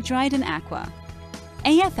media by Dryden Aqua.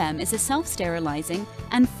 AFM is a self-sterilizing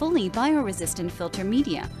and fully bioresistant filter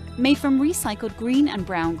media made from recycled green and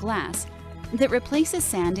brown glass that replaces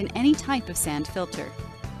sand in any type of sand filter.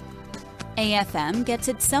 AFM gets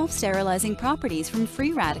its self-sterilizing properties from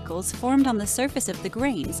free radicals formed on the surface of the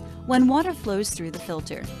grains when water flows through the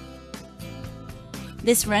filter.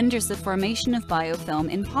 This renders the formation of biofilm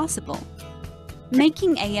impossible,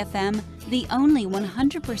 making AFM the only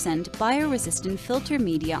 100% bioresistant filter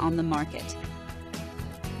media on the market.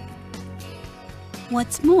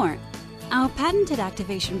 What's more, our patented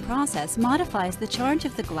activation process modifies the charge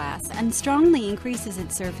of the glass and strongly increases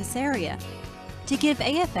its surface area to give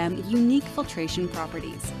AFM unique filtration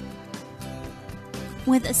properties.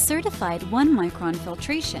 With a certified 1-micron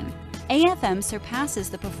filtration, AFM surpasses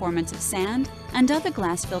the performance of sand and other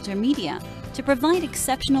glass filter media to provide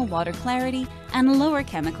exceptional water clarity and lower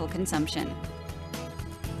chemical consumption.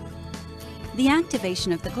 The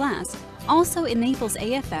activation of the glass also enables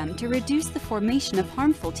AFM to reduce the formation of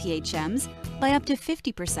harmful THMs by up to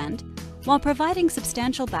 50% while providing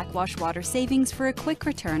substantial backwash water savings for a quick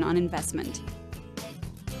return on investment.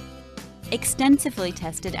 Extensively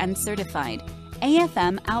tested and certified,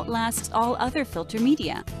 AFM outlasts all other filter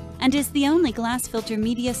media and is the only glass filter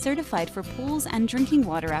media certified for pools and drinking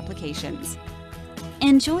water applications.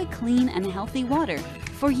 Enjoy clean and healthy water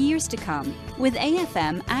for years to come with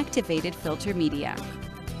AFM activated filter media.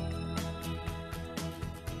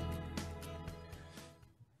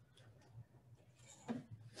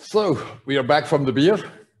 So we are back from the beer,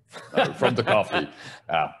 from the coffee.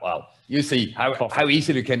 Well, you see how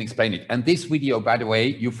easily you can explain it. And this video, by the way,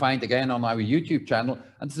 you find again on our YouTube channel.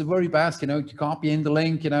 And it's the very best, you know, to copy in the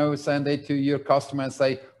link, you know, send it to your customer and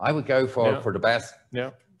say, I would go for the best.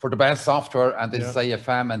 For the best software, and this is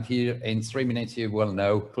AFM, and here in 3 minutes you will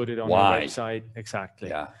know Put it on why. your website, exactly.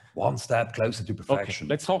 Yeah, one step closer to perfection. Okay.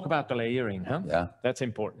 Let's talk about the layering, huh? Yeah. That's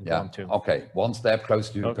important Yeah, one too. okay, one step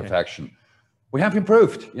closer to perfection. We have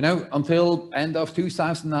improved, you know, until end of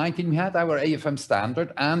 2019, we had our AFM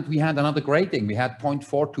standard, and we had another grading. We had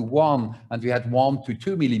 0.4 to 1, and we had 1 to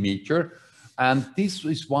 2 millimeter. And this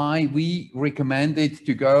is why we recommended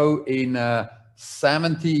to go in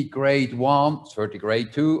 70 grade 1, 30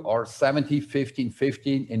 grade 2, or 70, 15,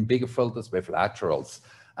 15 in bigger filters with laterals.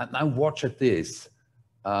 And now watch at this.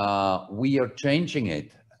 We are changing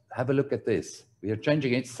it. Have a look at this. We are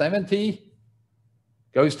changing it. 70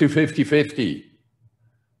 goes to 50, 50.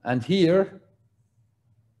 And here,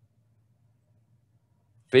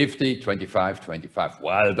 50, 25, 25.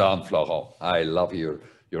 Well done, Florent. I love your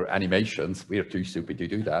animations. We are too stupid to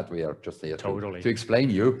do that. We are just here to explain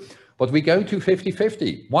you. But we go to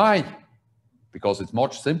 50-50. Why? Because it's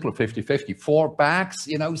much simpler, 50-50. 4 bags,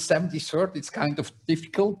 you know, 70-30, it's kind of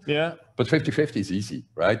difficult. Yeah. But 50-50 is easy,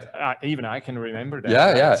 right? Even I can remember that. Yeah,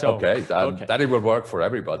 right? yeah, So, okay. That it will work for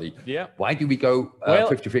everybody. Yeah. Why do we go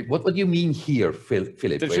 50-50? What do you mean here, Philip,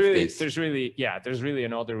 there's with this? There's really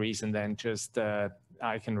another reason than just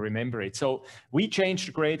I can remember it. So we changed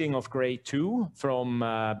the grading of grade 2 from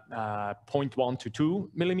 0.1 to 2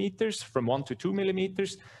 millimeters, from 1 to 2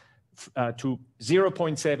 millimeters, to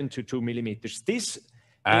 0.7 to 2 millimeters. This,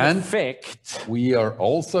 in effect, we are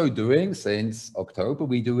also doing, since October,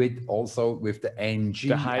 we do it also with the NG,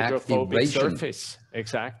 the hydrophobic activation surface.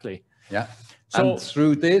 Exactly. Yeah. So, and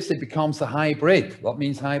through this, it becomes a hybrid. What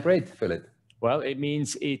means hybrid, Philip? Well, it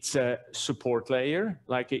means it's a support layer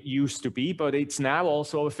like it used to be, but it's now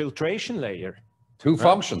also a filtration layer. 2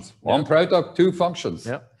 functions, one product, 2 functions.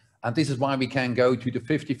 Yeah. And this is why we can go to the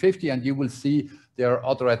 50-50, and you will see there are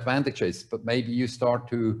other advantages, but maybe you start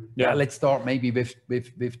to, let's start maybe with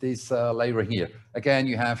this layer here. Again,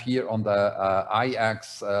 you have here on the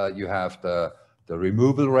I-axis, you have the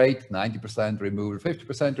removal rate, 90% removal,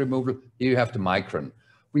 50% removal. Here you have the micron.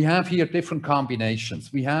 We have here different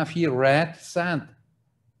combinations. We have here red sand,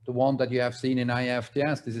 the one that you have seen in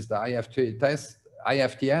IFTS. This is the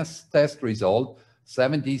IFTS test result.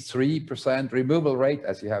 73% removal rate,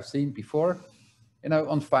 as you have seen before, you know,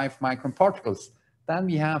 on 5 micron particles. Then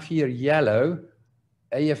we have here yellow,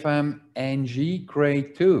 AFM NG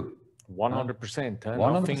grade 2. 100%.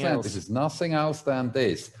 100%. This is nothing else than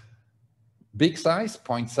this. Big size,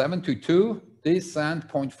 0.7 to 2, this and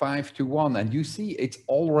 0.5 to 1. And you see it's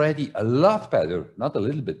already a lot better, not a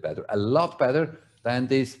little bit better, a lot better than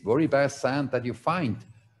this very best sand that you find.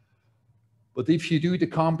 But if you do the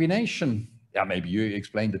combination, maybe you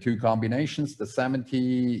explain the 2 combinations, the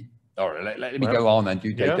 70, or let me go on and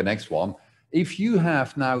you take the next one. If you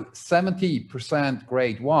have now 70%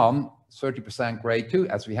 grade 1, 30% grade 2,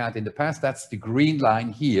 as we had in the past, that's the green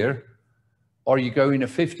line here, or you go in a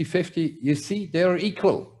 50-50, you see they're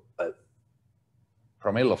equal.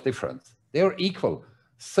 Promille of difference. They're equal.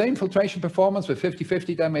 Same filtration performance with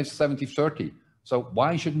 50-50, then it's 70-30. So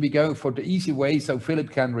why shouldn't we go for the easy way so Philip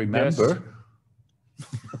can remember? Yes.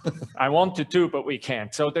 I wanted to, but we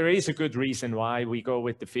can't. So there is a good reason why we go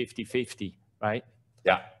with the 50-50, right?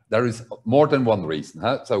 Yeah, there is more than one reason.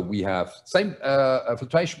 Huh? So we have same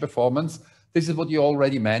filtration performance. This is what you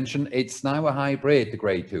already mentioned. It's now a hybrid, the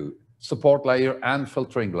grade 2, support layer and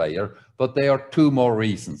filtering layer, but there are 2 more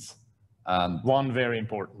reasons. And one very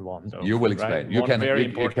important one, though. You will explain. Right? You can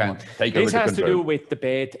take over. This has to do with the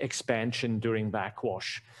bed expansion during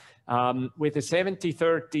backwash. With the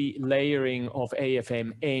 70-30 layering of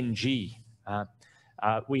AFM NG,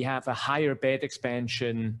 we have a higher bed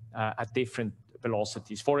expansion at different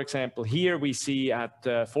velocities. For example, here we see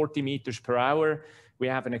at 40 meters per hour, we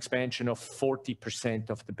have an expansion of 40%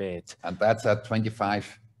 of the bed. And that's at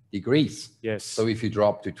 25 degrees. Yes. So if you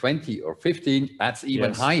drop to 20 or 15, that's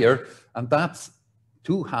even higher. And that's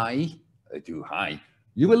too high.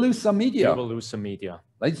 You will lose some media. You will lose some media.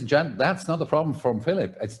 ladies and gentlemen, that's not a problem from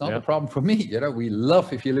Philip. It's not a problem for me. You know, we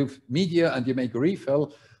love if you leave media and you make a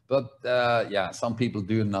refill, but yeah, some people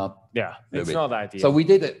do not. Yeah, it's not ideal. So we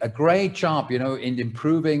did a great job, you know, in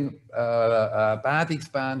improving bad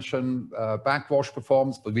expansion, backwash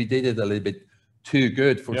performance, but we did it a little bit too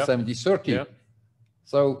good for 70-30. Yeah.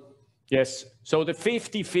 So yes, so the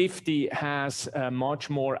 50-50 has a much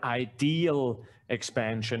more ideal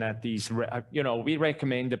expansion at these, you know, we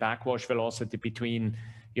recommend the backwash velocity between,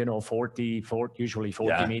 you know, 40 usually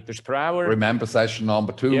 40 meters per hour. Remember session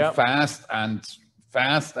number 2, fast and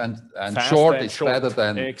short is better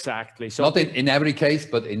than. Exactly. So not in every case,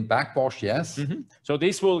 but in backwash, yes. So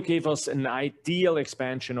this will give us an ideal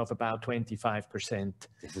expansion of about 25%.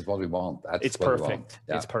 This is what we want. It's perfect.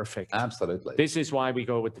 Yeah. It's perfect. Absolutely. This is why we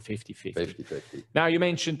go with the 50-50. 50-50. Now you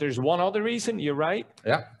mentioned there's one other reason. You're right.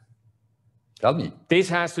 Yeah. Tell me. This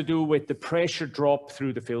has to do with the pressure drop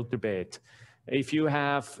through the filter bed. If you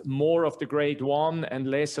have more of the grade 1 and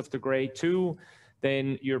less of the grade 2,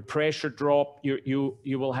 then your pressure drop, you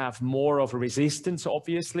will have more of a resistance,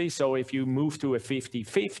 obviously. So if you move to a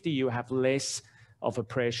 50-50, you have less of a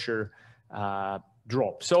pressure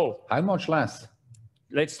drop. So how much less?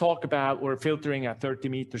 Let's talk about, we're filtering at 30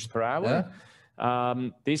 meters per hour.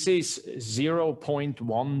 This is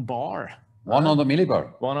 0.1 bar. 100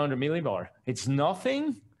 millibar. 100 millibar. It's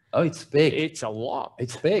nothing. Oh, it's big. It's a lot.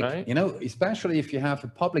 It's big. Right? You know, especially if you have a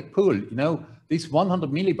public pool, you know, this 100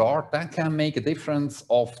 millibar, that can make a difference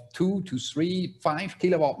of 2 to 3, 5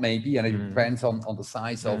 kilowatt maybe, and it depends on the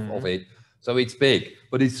size of it. So it's big,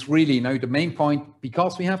 but it's really, you know, the main point,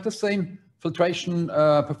 because we have the same filtration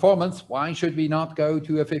performance, why should we not go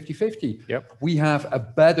to a 50-50? Yep. We have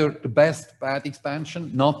the best bad expansion,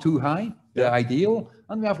 not too high, the ideal,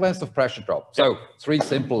 and we have less of pressure drop. So 3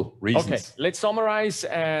 simple reasons. Okay, let's summarize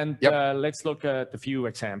and let's look at the few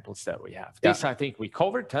examples that we have. This I think we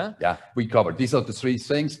covered, huh? Yeah, we covered. These are the 3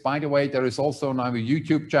 things. By the way, there is also now a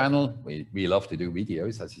YouTube channel. We love to do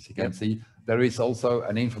videos, as you can see. There is also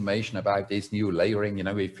an information about this new layering. You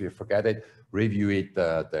know, if you forget it, review it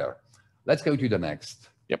there. Let's go to the next.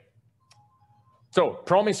 Yep. So,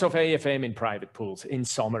 promise of AFM in private pools, in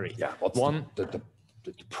summary. Yeah, what's the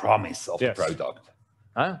promise of the product?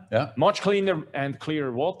 Yeah. Much cleaner and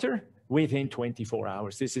clearer water within 24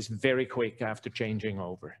 hours. This is very quick after changing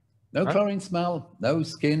over. No chlorine smell, no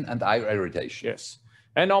skin and eye irritation. Yes.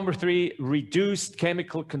 And number 3, reduced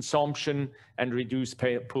chemical consumption and reduced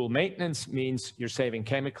pool maintenance means you're saving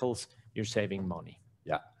chemicals, you're saving money.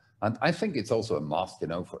 Yeah. And I think it's also a must, you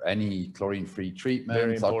know, for any chlorine-free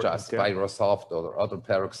treatment, such as Pyrosoft or other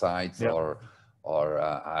peroxides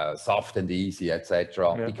or soft and easy,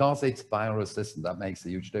 etc. Because it's bioresistant, that makes a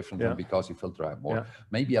huge difference, and because you filter out more.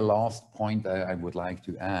 Maybe a last point I would like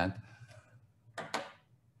to add.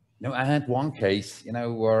 You know, I had one case, you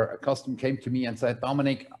know, where a customer came to me and said,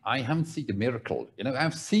 Dominic, I haven't seen the miracle. You know,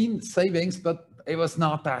 I've seen savings, but it was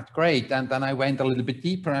not that great. And then I went a little bit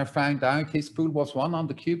deeper and I found out his pool was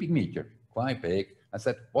 100 cubic meter, quite big. I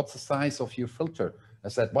said, what's the size of your filter? I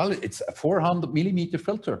said, well, it's a 400 millimeter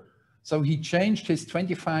filter. So he changed his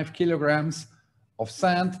 25 kilograms of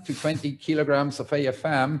sand to 20 kilograms of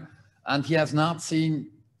AFM, and he has not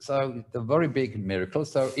seen the very big miracle.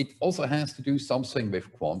 So it also has to do something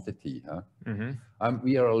with quantity. Huh?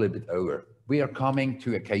 We are a little bit over. We are coming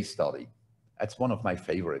to a case study. That's one of my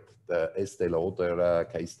favorite, the Estée Lauder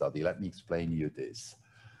case study. Let me explain you this.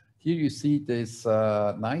 Here you see this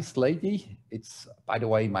nice lady. It's, by the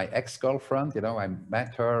way, my ex-girlfriend. You know, I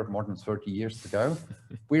met her more than 30 years ago.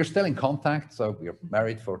 We are still in contact, so we are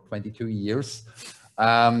married for 22 years.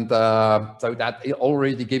 And so that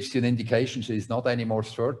already gives you an indication she's not anymore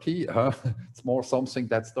 30. It's more something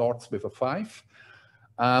that starts with a 5.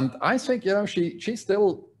 And I think, you know, she's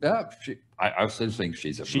still, I still think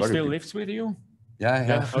she's a She still lives with you?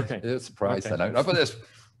 Yeah. Okay. It's surprised. Okay. I know. But this,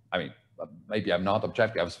 I mean, maybe I'm not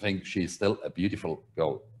objective. I think she's still a beautiful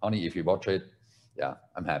girl. Honey, if you watch it, yeah,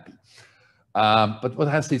 I'm happy. But what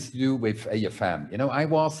has this to do with AFM? You know, I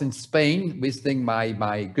was in Spain visiting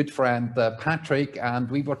my good friend Patrick,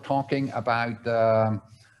 and we were talking about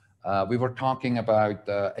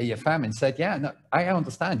AFM, and said, yeah, no, I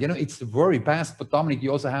understand. You know, it's the very best, but Dominic,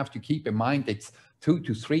 you also have to keep in mind it's 2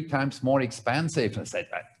 to 3 times more expensive. And I said,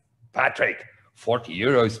 Patrick, 40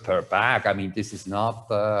 euros per bag. I mean, this is not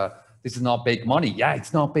big money. Yeah,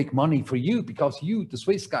 it's not big money for you because you, the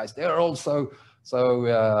Swiss guys, they're also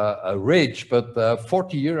so rich, but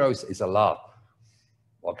 40 euros is a lot.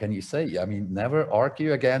 What can you say? I mean, never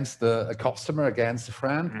argue against a customer, against a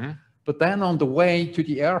friend. But then on the way to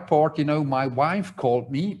the airport, you know, my wife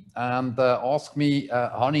called me and asked me,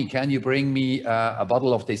 honey, can you bring me a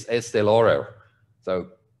bottle of this Estée Lauder? So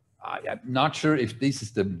I'm not sure if this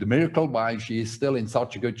is the miracle why she is still in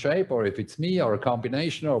such a good shape, or if it's me or a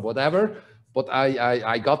combination or whatever. But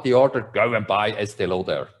I got the order, go and buy Estée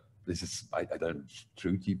Lauder. This is, I don't,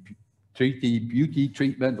 3D beauty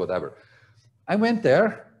treatment, whatever. I went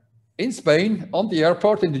there in Spain on the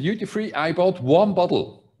airport in the duty free. I bought one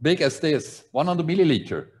bottle, big as this, 100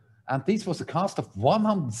 milliliter. And this was a cost of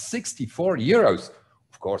 164 euros.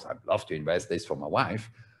 Of course, I'd love to invest this for my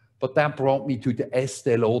wife, but that brought me to the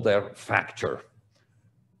Estée Lauder factor.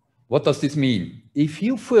 What does this mean? If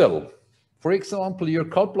you fill, for example, your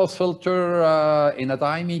Col Plus filter in a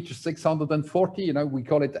diameter 640, you know, we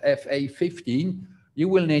call it FA15, you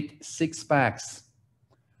will need 6 bags.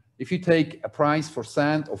 If you take a price for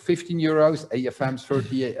sand of 15 euros, AFM's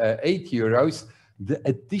 38 euros, the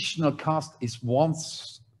additional cost is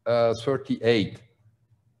 138.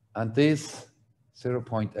 And this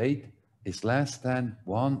 0.8 is less than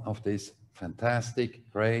one of this fantastic,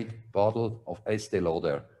 great bottle of Estée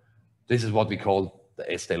Lauder. This is what we call the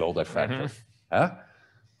Estée Lauder factor. Huh?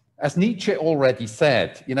 As Nietzsche already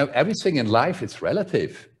said, you know, everything in life is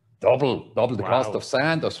relative. Double the cost of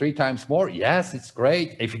sand or 3 times more. Yes, it's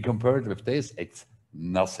great. If you compare it with this, it's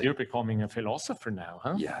nothing. You're becoming a philosopher now,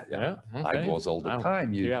 huh? Yeah. Okay. I was all the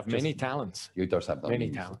time. You have many talents. You just have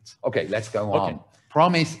many talents. Okay, let's go on.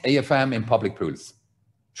 Promise AFM in public pools.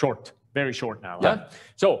 Short, very short now. Yeah. Huh?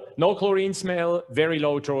 So no chlorine smell, very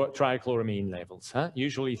low trichloramine levels. Huh?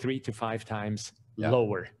 Usually 3 to 5 times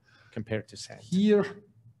lower compared to sand. Here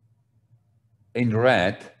in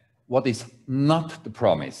red, what is not the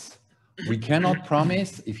promise? We cannot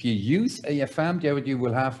promise if you use AFM, you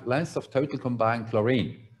will have less of total combined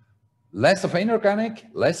chlorine. Less of inorganic,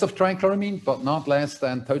 less of trichloramine, but not less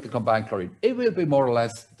than total combined chlorine. It will be more or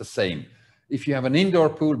less the same. If you have an indoor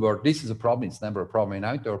pool where this is a problem, it's never a problem in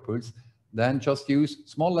outdoor pools, then just use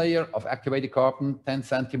small layer of activated carbon, 10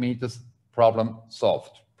 centimeters, problem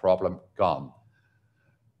solved, problem gone.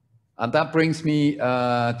 And that brings me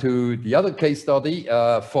to the other case study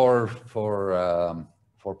for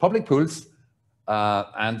public pools.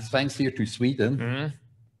 And thanks here to Sweden.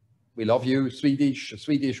 We love you, Swedish.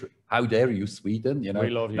 How dare you, Sweden? You know, we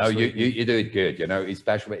love you. No, you do it good. You know,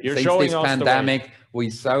 especially since this pandemic, we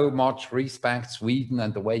so much respect Sweden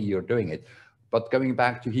and the way you're doing it. But going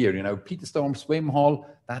back to here, you know, Peter Storm Swim Hall,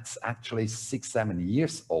 that's actually 6-7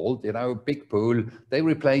 years old, you know, big pool. They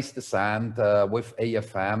replaced the sand with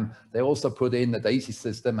AFM. They also put in a DAISY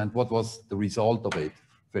system. And what was the result of it,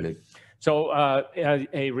 Philip? So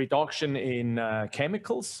a reduction in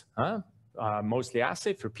chemicals, mostly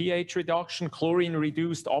acid for pH reduction, chlorine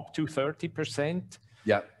reduced up to 30%.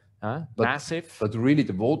 Yeah. Massive. But really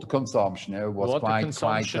the water consumption was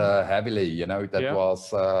quite heavily, you know, that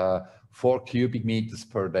was 4 cubic meters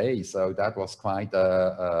per day. So that was quite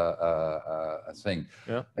a thing.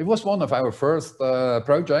 Yeah. It was one of our first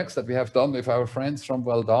projects that we have done with our friends from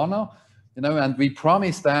Valdana, you know, and we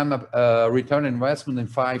promised them a return investment in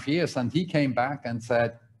 5 years. And he came back and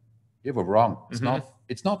said, you were wrong.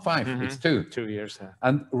 It's not 5, it's 2. 2 years. Yeah.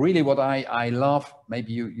 And really what I love,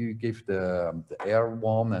 maybe you give the air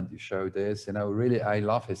one and you show this, you know, really I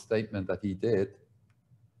love his statement that he did.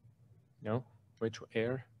 No, which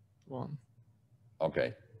air one?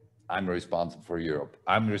 Okay, I'm responsible for Europe.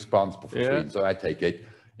 I'm responsible for Sweden, so I take it.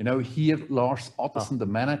 You know, here Lars Ottesen, the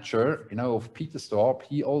manager, you know, of Peter Storp,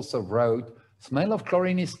 he also wrote, smell of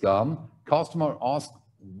chlorine is gone. Customer asked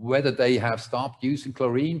whether they have stopped using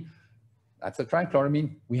chlorine. That's a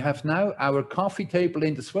trichloramine. We have now our coffee table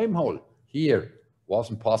in the swim hole. Here,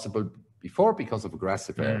 wasn't possible before because of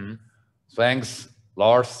aggressive air. Thanks,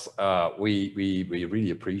 Lars. We really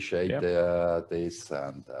appreciate this,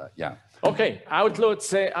 and yeah. Okay, Outlook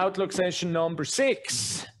session number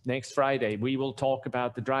 6. Next Friday, we will talk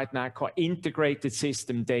about the Dreitnacker integrated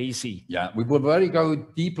system, DAISY. Yeah, we will really go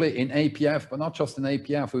deeply in APF, but not just in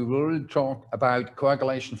APF. We will really talk about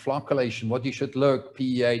coagulation, flocculation, what you should look,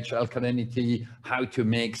 pH, alkalinity, how to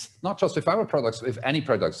mix, not just with our products, with any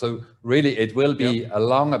products. So really, it will be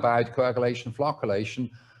along about coagulation, flocculation.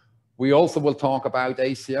 We also will talk about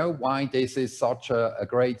ACO, why this is such a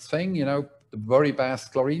great thing, you know, the very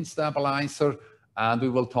best chlorine stabilizer. And we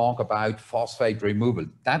will talk about phosphate removal.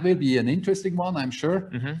 That will be an interesting one, I'm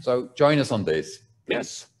sure. So join us on this.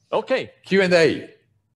 Yes. Okay. Q&A.